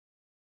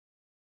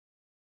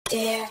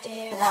Dear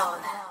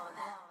Lone.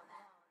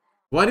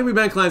 Why did we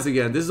ban clients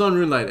again? This is on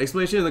RuneLight.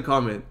 Explanation in the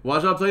comment.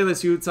 Watch out play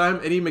lets you time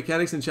any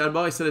mechanics in chat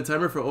box. Set a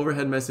timer for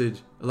overhead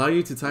message. Allow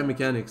you to time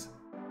mechanics.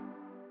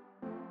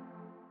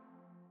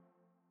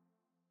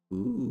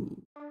 Ooh.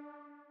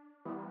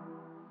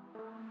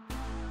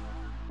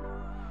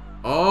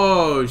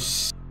 Oh,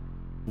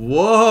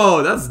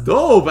 whoa, that's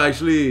dope,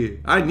 actually.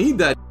 I need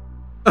that.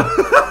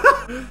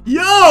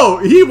 Yo,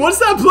 what's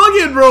that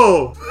plugin,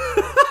 bro?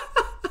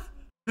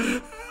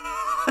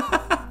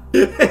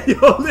 Hey,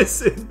 yo,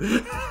 listen.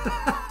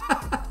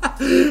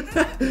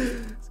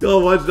 Let's go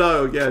watch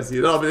dog. Yes,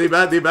 you know, but they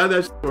banned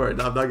that shit for it.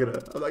 No, I'm not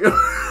gonna.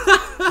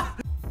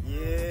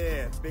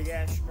 Yeah, big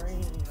ass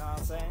screen, you know what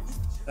I'm saying?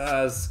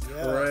 That's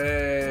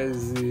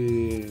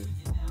crazy.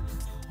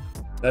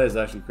 That is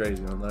actually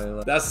crazy. I'm not gonna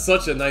lie. That's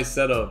such a nice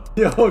setup.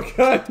 Yo,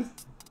 guys.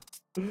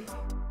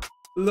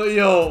 Look,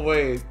 yo,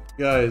 wait,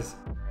 guys.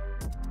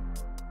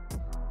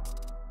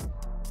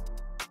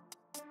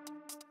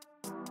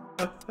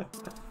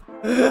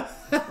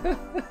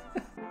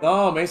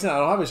 Oh, Mason, I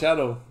don't have a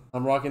shadow.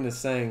 I'm rocking the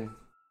Sang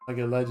like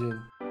a legend.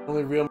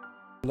 Only real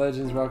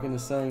legends rocking the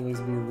Sang. Let's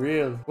be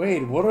real.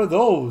 Wait, what are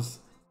those?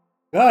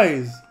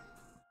 Guys,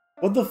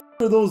 what the f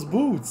are those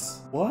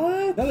boots?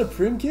 What? Not a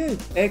prim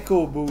kit?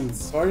 Echo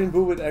boots. Guardian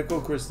boot with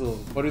echo crystal.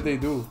 What do they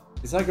do?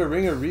 It's like a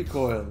ring of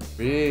recoil.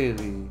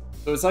 Really?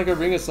 So it's like a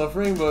ring of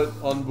suffering, but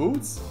on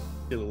boots?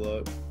 Get a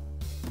lot.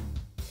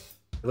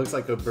 It looks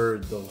like a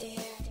bird, though.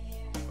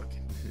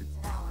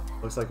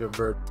 Looks like a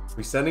bird.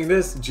 We sending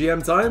this?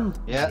 GM time?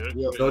 Yeah.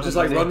 So just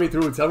like run me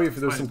through. Tell me if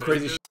there's some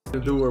crazy shit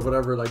to do or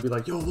whatever. Like be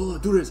like, yo, Lola,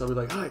 do this. I'll be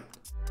like, hi.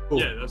 Cool.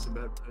 Yeah, that's a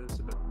bad.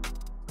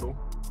 Cool.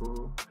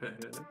 Cool.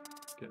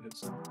 Get hit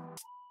some.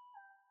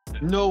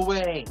 No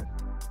way.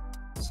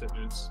 7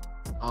 minutes.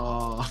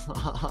 Oh.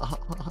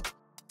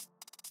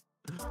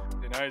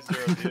 Deny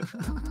 0, dude.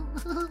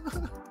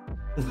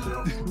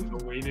 The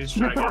way this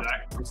trying to get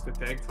that close to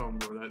tech Tom,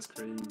 bro, that's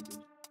crazy.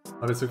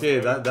 Oh, it's okay.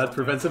 That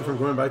prevents him from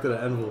going back to the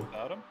anvil.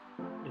 Yeah.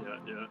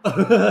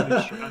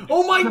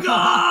 Oh my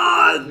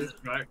god!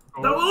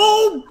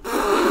 Oh!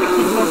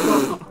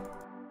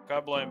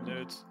 God blame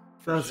nudes.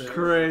 That's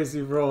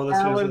crazy, bro.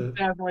 That's That was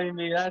definitely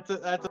me. That's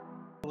a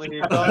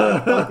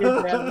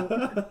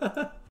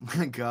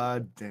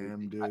God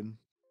damn, dude.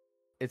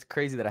 It's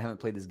crazy that I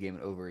haven't played this game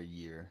in over a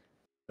year.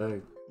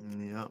 Hey.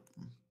 Yep.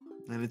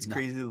 And it's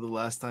crazy that the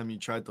last time you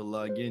tried to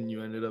log in,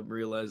 you ended up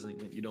realizing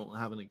that you don't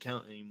have an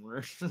account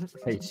anymore.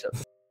 Hey, shut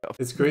up.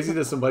 It's crazy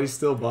that somebody's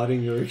still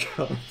botting your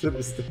account to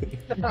this day.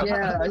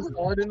 Yeah, I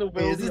saw it in the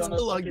Is it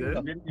still logged in?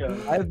 video.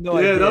 I have no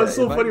idea. Yeah, that was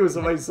so funny when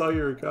somebody saw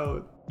your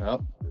account.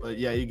 Yep. But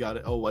yeah, you got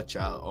it. Oh, watch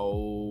out.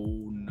 Oh,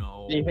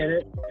 no. You hit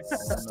it.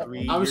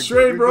 I'm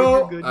straight,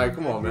 bro. Alright,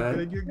 come on, You're man.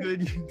 good, you're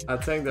good. I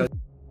think that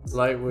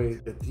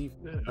lightweight, the deep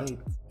light.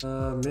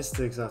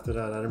 Mystics after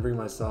that. I didn't bring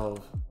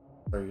myself.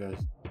 Sorry,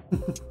 guys.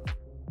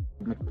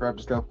 Prep,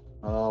 just go.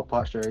 Oh,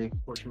 pot sherry.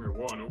 Fortunately,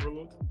 one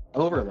overload.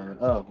 Overload.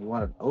 Oh, you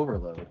wanted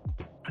overload.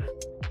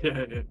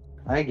 Yeah.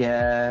 I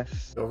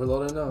guess.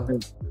 Overloaded now.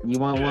 You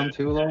want one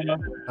too, Lona?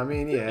 I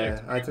mean, yeah,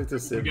 I took the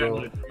sip,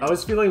 bro. I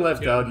was feeling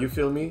left out. You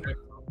feel me?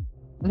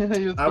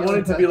 I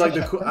wanted to be like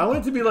the cool. I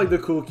wanted to be like the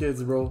cool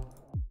kids, bro.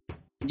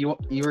 You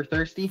were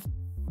thirsty?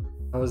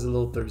 I was a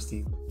little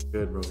thirsty.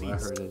 Good, bro. I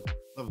heard it.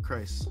 Oh,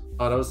 Christ.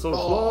 Oh, that was so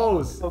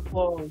close. So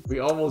close. We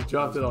almost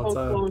dropped it on So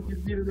time. close. You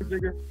needed a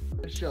bigger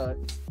shot.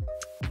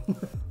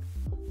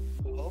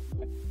 Oh,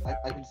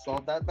 I can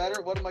solve that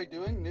better. What am I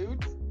doing?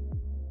 Nudes?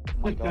 Oh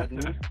my god,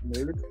 nudes.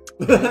 Nudes.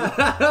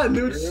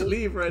 Nude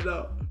sleep right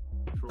now.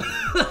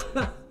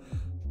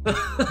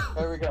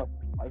 There we go.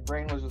 My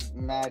brain was just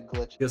mad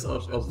glitchy. Just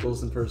up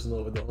close and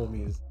personal with the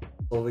homies.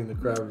 Solving the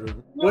crab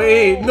room.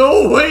 Wait,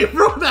 no way,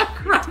 bro. That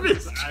crab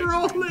is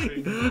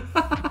trolling.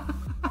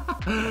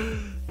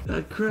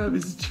 That crab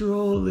is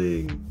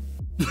trolling.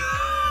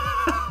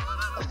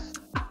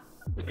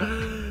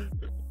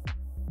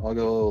 I'll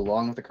go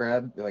along with the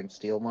crab if I can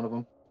steal one of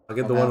them. I'll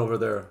get the one over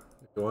there.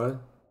 You want?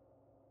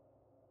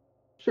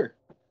 Sure.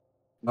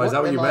 Oh, is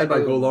that what you meant by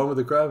go along with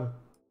the crab?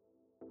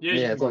 Yeah, Yeah,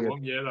 you it's can all go good.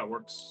 along. Yeah, that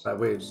works.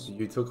 Wait,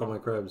 you took all my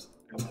crabs.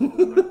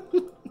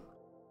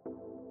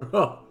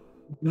 Bro,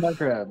 My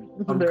crab.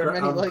 I'm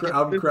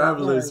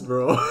crabless,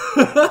 bro.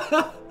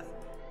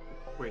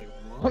 Wait,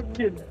 what?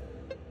 Fucking.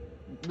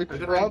 The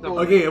crab.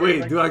 Okay,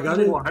 wait, do I got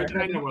it? I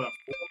kind of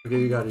Okay,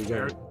 you got it, you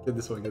got it. Get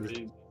this one, get this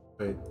one.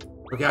 Wait.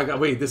 Okay,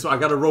 wait, this one, I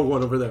got a rogue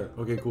one over there.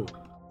 Okay, cool.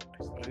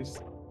 Nice.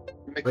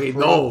 Wait,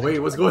 no, wait,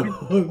 what's going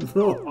on,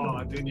 bro?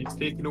 Oh, dude, he's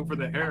taking over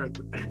the herd.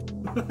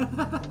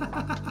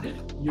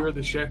 You're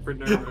the shepherd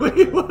now.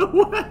 Wait,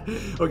 what?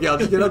 Okay, I'll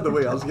just get out the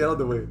way.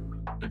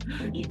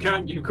 You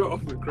can't, you got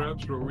off the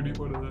crabs, bro. We need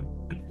one of them.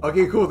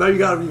 Okay, cool. Now you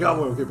got him. You got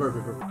one. Okay,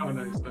 perfect. Oh,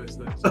 nice.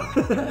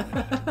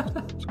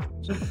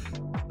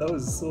 That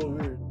was so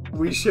weird.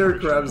 We share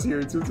crabs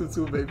here.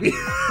 222, baby.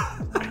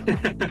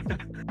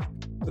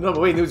 No,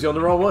 but wait, Nudes, you're on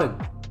the wrong one.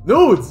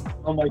 Nudes!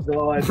 Oh my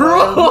god. Bro!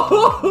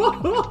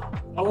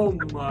 Oh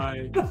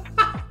my.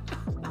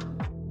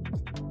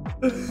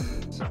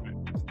 Sorry.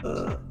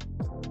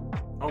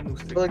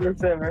 Almost. Like I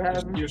said, we're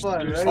having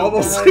fun, right?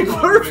 Almost guys?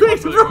 like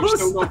perfect,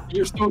 bro.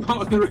 You're still not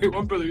on the right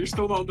one, brother. You're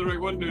still not on the right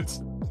one,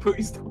 dudes.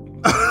 Please stop.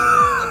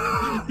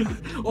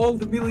 All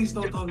the melee's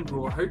not done,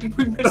 bro. How did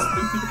we miss it?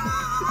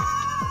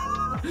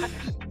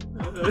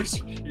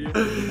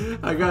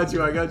 I got you,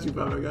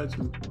 Pam. I got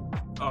you.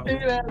 Oh,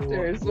 Take it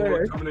after,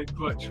 sir. Coming in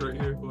clutch right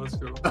here. Let's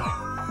go.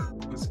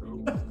 Let's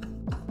go.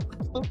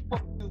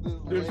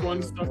 There's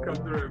one stuck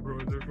under it, bro.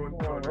 There's one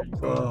corner.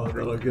 Oh,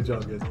 no, good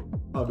job, guys.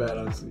 My bad,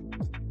 honestly.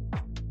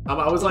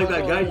 I was like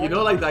that guy, you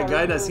know, like that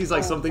guy that sees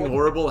like something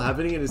horrible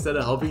happening and instead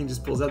of helping, he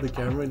just pulls out the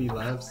camera and he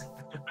laughs.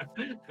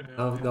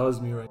 That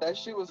was me, right? That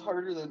shit was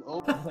harder than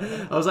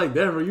I was like,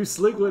 damn, bro, you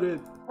slick with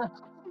it.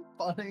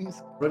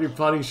 Bunnings. Bro, you're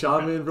potting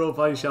shaman, bro,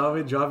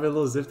 dropping a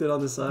little zifted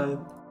on the side.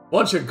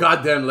 Bunch of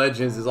goddamn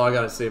legends is all I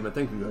gotta say, man.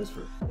 Thank you guys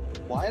for.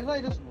 Why did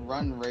I just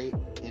run right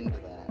into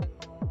that?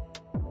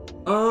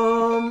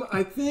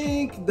 I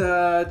think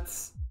that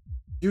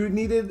you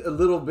needed a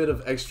little bit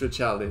of extra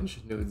challenge,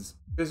 nudes.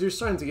 Because you're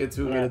starting to get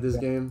too good at this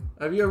game.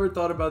 Have you ever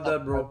thought about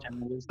that, bro?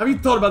 Have you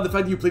thought about the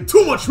fact that you play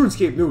too much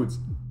RuneScape, nudes?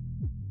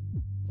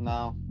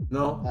 No.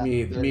 No?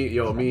 Me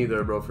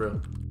either, bro, for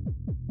real.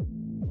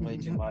 Way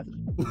too much.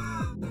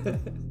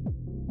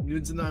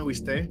 Nudes and I, we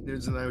stay.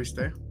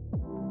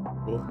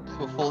 Cool.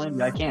 So full in,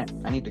 I can't.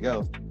 I need to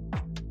go.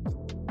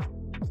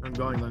 I'm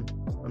going then.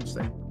 I'm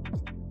staying.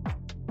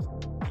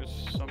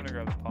 Just somebody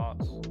grab the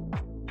pots.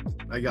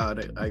 I got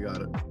it.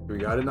 We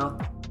got it now?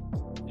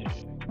 Yeah.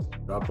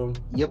 Drop them?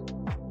 Yep.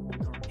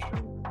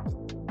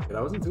 Yeah,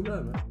 that wasn't too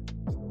bad, man.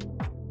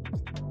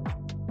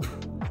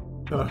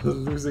 I was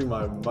losing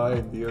my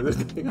mind the other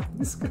day on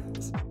these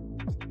guys.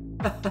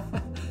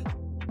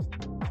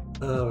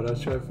 But I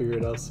was trying to figure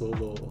it out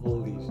solo.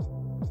 Holy shit.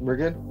 We're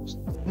good?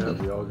 Yeah,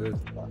 we all good.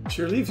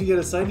 Surely if you get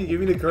a sign, you give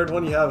me the current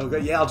one you have. Okay?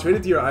 Yeah, I'll trade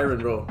it to your iron,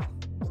 bro.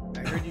 I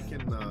heard you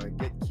can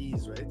get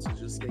keys, right? So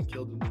just get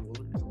killed in the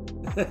wilderness.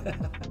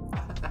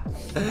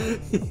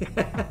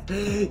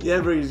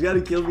 Yeah, bro, you just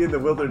gotta kill me in the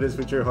wilderness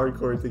with your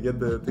hardcore to get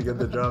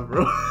the drop,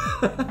 bro.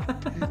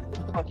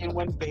 Fucking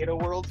when Beta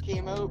Worlds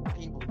came out,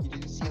 people,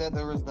 did you see that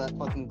there was that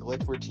fucking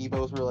glitch where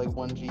T-bows were like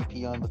 1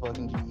 GP on the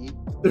fucking GE?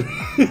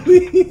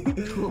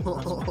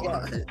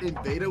 In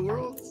beta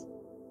worlds?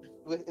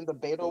 In the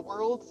Beta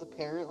Worlds,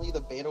 apparently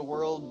the Beta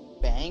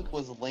World bank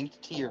was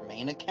linked to your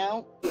main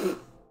account. And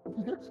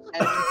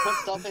if you put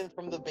stuff in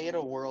from the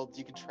Beta Worlds,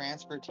 you could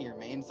transfer it to your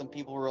main. Some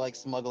people were like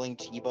smuggling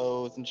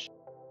T-bows and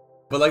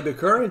But like the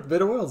current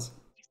Beta Worlds?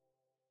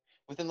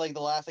 within like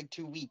the last like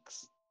 2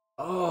 weeks.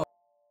 Oh.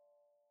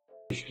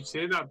 You should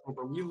say that,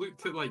 but we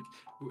looked at like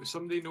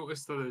somebody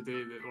noticed the other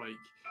day that like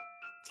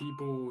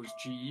T-Bow's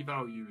GE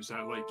values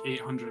at like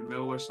 800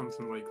 mil or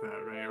something like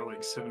that, right? Or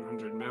like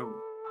 700 mil.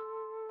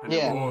 And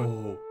Yeah.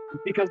 Oh.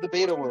 Because the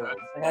Beta Worlds.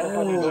 They had to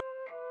fucking go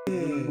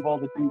move all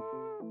the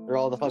or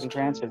all the fucking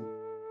transfers.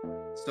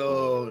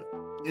 So,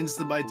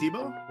 insta buy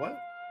T-Bow? What?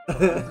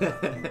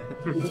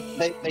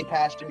 They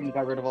patched it and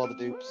got rid of all the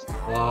dupes.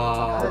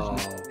 Wow.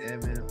 Yeah,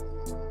 man.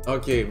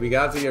 Okay, we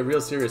got to get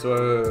real serious.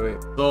 Wait.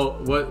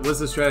 So, what's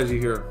the strategy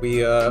here? We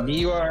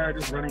You are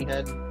just running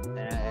ahead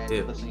and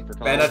Yeah. listening for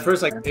calls. And at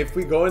first, like, if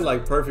we go in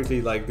like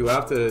perfectly, like, do I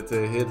have to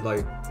hit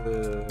like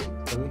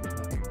tell me?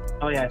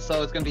 Oh yeah,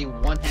 so it's gonna be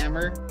one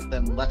hammer,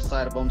 then left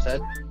side of Boom's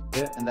head,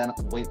 Yeah. and then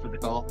wait for the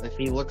call. If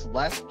he looks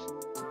left,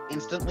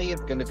 instantly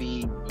it's gonna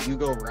be you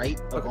go right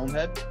of Boom's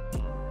head,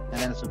 and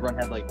then it's a run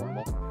head like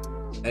normal.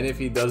 And if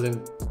he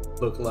doesn't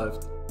look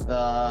left?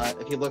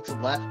 If he looks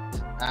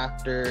left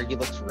after he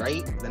looks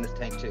right, then it's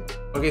tank 2.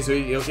 Okay, so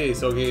I see.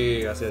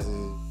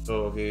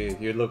 So okay,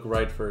 you look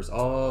right first.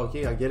 Oh,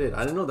 okay, I get it.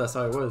 I didn't know that's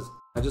how it was.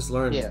 I just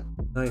learned. Yeah.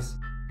 Nice.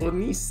 Oh,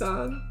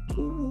 Nissan.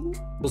 Ooh.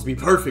 Supposed to be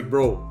perfect,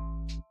 bro.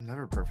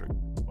 Never perfect.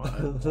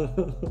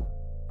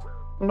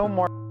 No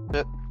more.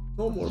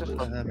 No more, Just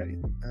bro.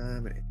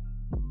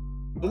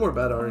 No more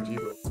bad RNG,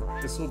 bro.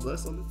 It's so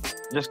blessed on it.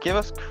 Just give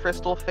us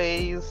Crystal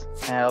Phase,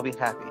 and I'll be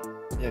happy.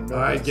 Yeah, no.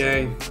 Alright,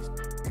 gang.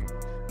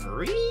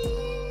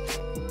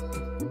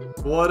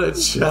 What a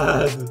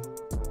Chad.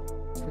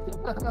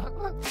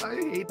 I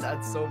hate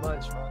that so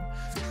much, man.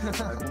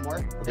 Alright, one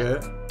more. Okay.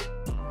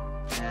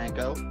 And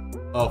go.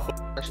 Oh,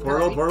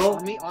 Pearl.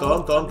 On me,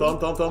 Thumb.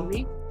 on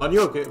me. On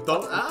you, okay.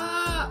 Thumb.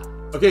 Ah!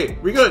 Okay,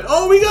 we good.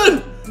 Oh, we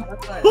good!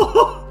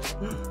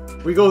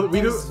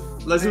 we do.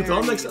 Let's do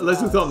thumb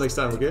next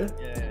time, okay?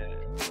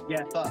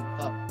 Yeah,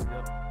 thumb.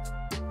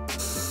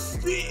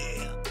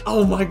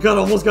 Oh my god,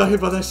 I almost got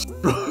hit by that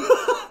shit, bro.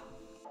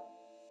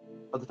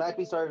 But the fact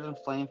we started in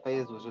Flame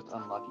Phase was just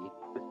unlucky.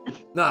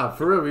 Nah,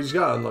 for real, we just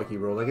got unlucky,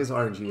 bro. Like, it's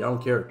RNG. I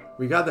don't care.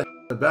 We got that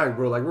in the bag,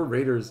 bro. Like, we're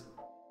Raiders.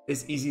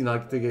 It's easy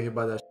not to get hit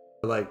by that shit.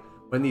 But, like,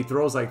 when he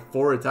throws, like,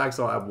 4 attacks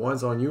at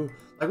once on you,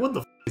 like, what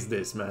the is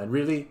this, man?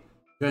 Really?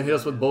 You're gonna hit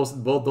us with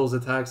both those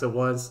attacks at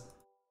once?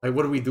 Like,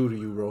 what do we do to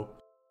you, bro?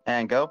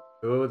 And go.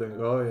 Good, and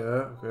go,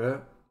 yeah,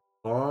 okay.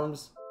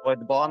 Bombs. Wait,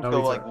 the bombs Now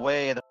go we like try.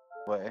 way the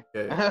way.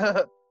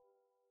 Yeah.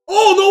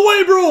 Oh, no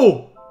way,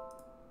 bro!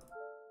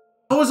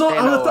 I was on.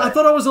 Hey, no I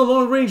thought I was on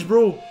long range,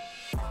 bro.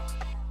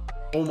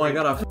 Oh my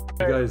god, I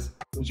f***ed you guys.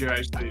 Did you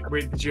actually?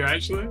 Wait, did you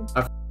actually?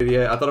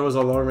 Yeah, I thought it was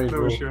a long range, No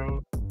bro.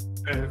 show.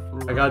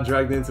 I got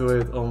dragged into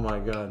it. Oh my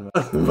god, man.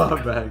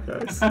 My bad,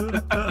 guys. I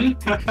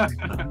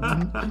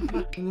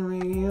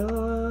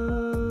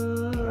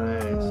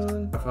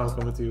found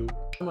coming to you.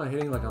 Why am I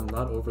hitting like I'm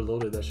not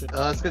overloaded? That shit.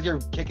 It's because you're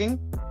kicking.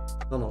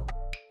 No.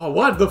 Oh,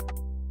 what the?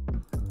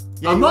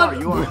 Yeah, I'm you not. are,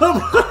 you are.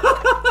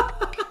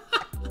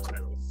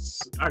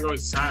 I got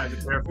sad.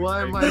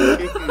 Why am I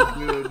kicking,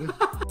 dude?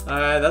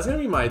 That's gonna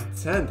be my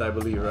 10th, I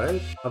believe,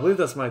 right? I believe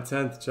that's my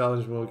 10th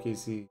challenge mode,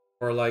 KC,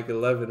 or like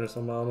 11 or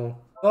something. I don't know.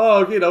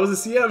 Oh, okay, that was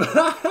a CM.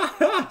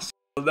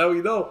 Now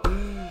we know.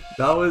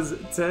 That was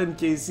 10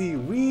 KC.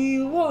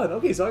 We won.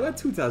 Okay, so I got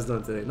 2 tasks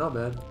done today. Not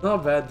bad.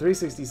 Not bad.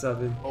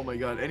 367. Oh my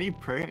god, any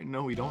prayer?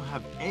 No, we don't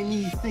have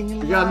anything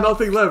left. We got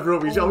nothing left, bro.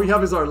 All we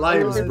have is our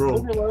lives, bro.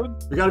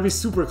 Overload. We gotta be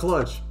super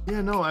clutch.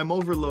 Yeah, no, I'm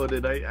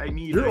overloaded. I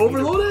need. You're I need a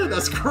overloaded? prayer.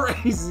 That's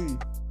crazy.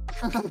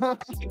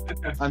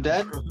 I'm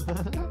dead.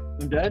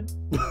 I'm dead.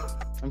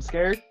 I'm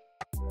scared.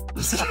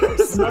 I'm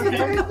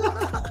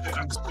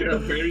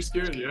scared. Very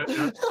scared. Yeah.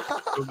 Feel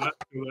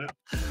that.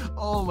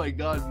 Oh my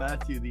god,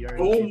 Matthew, the RNG.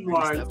 Oh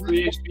my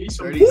 3 HP.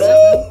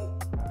 37.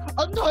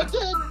 I'm not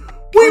dead.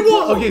 We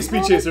won! Okay,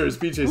 Speed Chaser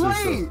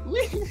still.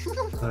 Wait.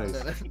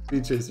 Nice.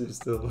 Speed Chaser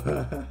still.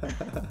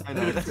 I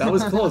know. That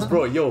was close,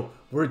 bro. Yo,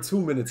 we're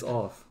 2 minutes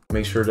off.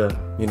 Make sure to,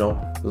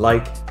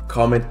 like,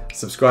 comment,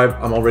 subscribe.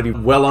 I'm already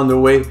well on the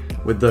way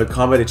with the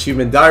Combat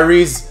Achievement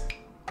Diaries.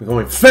 We're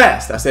going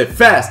fast. I said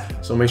fast.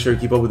 So make sure you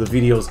keep up with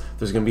the videos.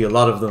 There's going to be a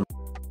lot of them.